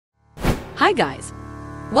Hi guys!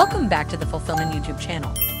 Welcome back to the Fulfillman YouTube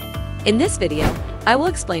channel. In this video, I will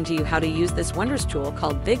explain to you how to use this wondrous tool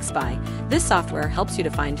called BigSpy. This software helps you to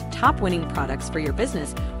find top winning products for your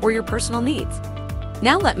business or your personal needs.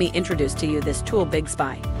 Now let me introduce to you this tool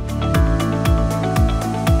BigSpy.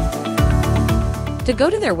 To go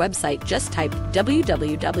to their website, just type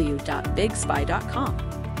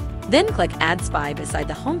www.bigspy.com. Then click Add Spy beside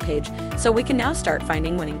the homepage so we can now start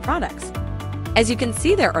finding winning products. As you can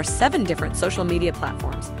see, there are 7 different social media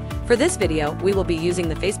platforms. For this video, we will be using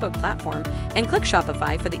the Facebook platform and click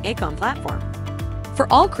Shopify for the Icon platform. For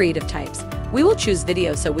all creative types, we will choose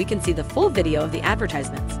video so we can see the full video of the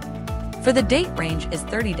advertisements. For the date range is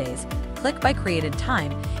 30 days, click by created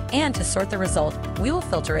time, and to sort the result, we will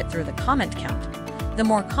filter it through the comment count. The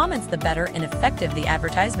more comments, the better and effective the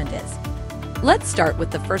advertisement is. Let's start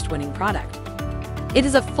with the first winning product. It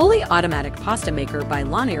is a fully automatic pasta maker by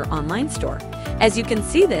Lanier online store. As you can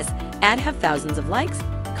see, this ad have thousands of likes,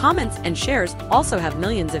 comments, and shares, also have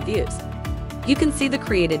millions of views. You can see the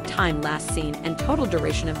created time, last seen, and total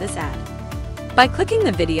duration of this ad. By clicking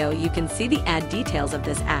the video, you can see the ad details of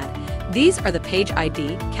this ad. These are the page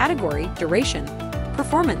ID, category, duration,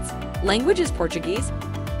 performance, language is Portuguese,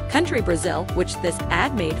 country Brazil, which this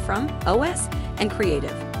ad made from, OS, and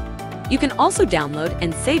creative. You can also download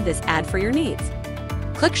and save this ad for your needs.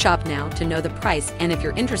 Click Shop now to know the price and if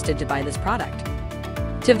you're interested to buy this product.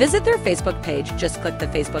 To visit their Facebook page, just click the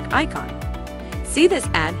Facebook icon. See, this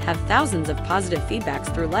ad have thousands of positive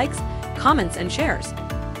feedbacks through likes, comments, and shares.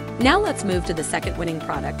 Now let's move to the second winning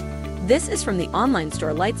product. This is from the online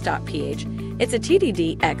store lights.ph. It's a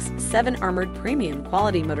TDD X7 armored premium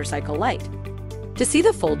quality motorcycle light. To see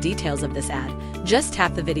the full details of this ad, just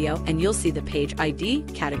tap the video and you'll see the page ID,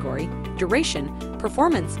 category, duration,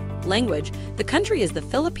 performance, language. The country is the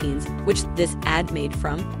Philippines, which this ad made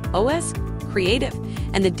from, OS, creative,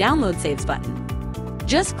 and the download saves button.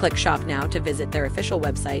 Just click Shop now to visit their official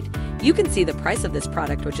website. You can see the price of this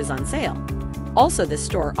product, which is on sale. Also, this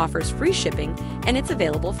store offers free shipping and it's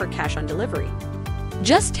available for cash on delivery.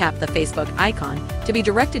 Just tap the Facebook icon to be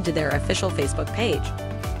directed to their official Facebook page.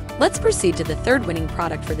 Let's proceed to the third winning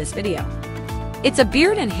product for this video. It's a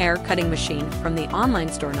beard and hair cutting machine from the online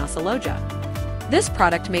store Nosaloja. This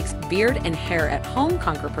product makes beard and hair at home,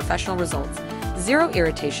 conquer professional results, 0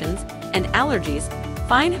 irritations and allergies,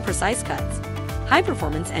 fine and precise cuts, high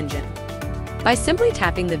performance engine. By simply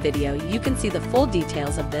tapping the video, you can see the full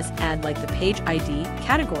details of this ad, like the page ID,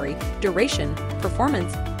 category, duration,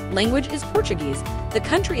 performance, language is Portuguese, the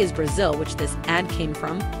country is Brazil, which this ad came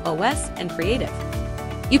from, OS, and creative.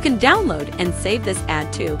 You can download and save this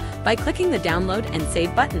ad too by clicking the download and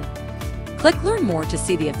save button. Click Learn More to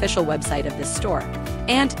see the official website of this store.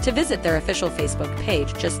 And to visit their official Facebook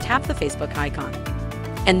page, just tap the Facebook icon.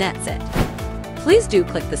 And that's it. Please do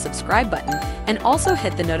click the subscribe button and also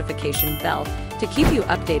hit the notification bell to keep you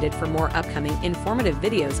updated for more upcoming informative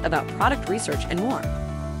videos about product research and more.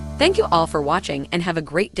 Thank you all for watching and have a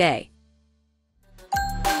great day.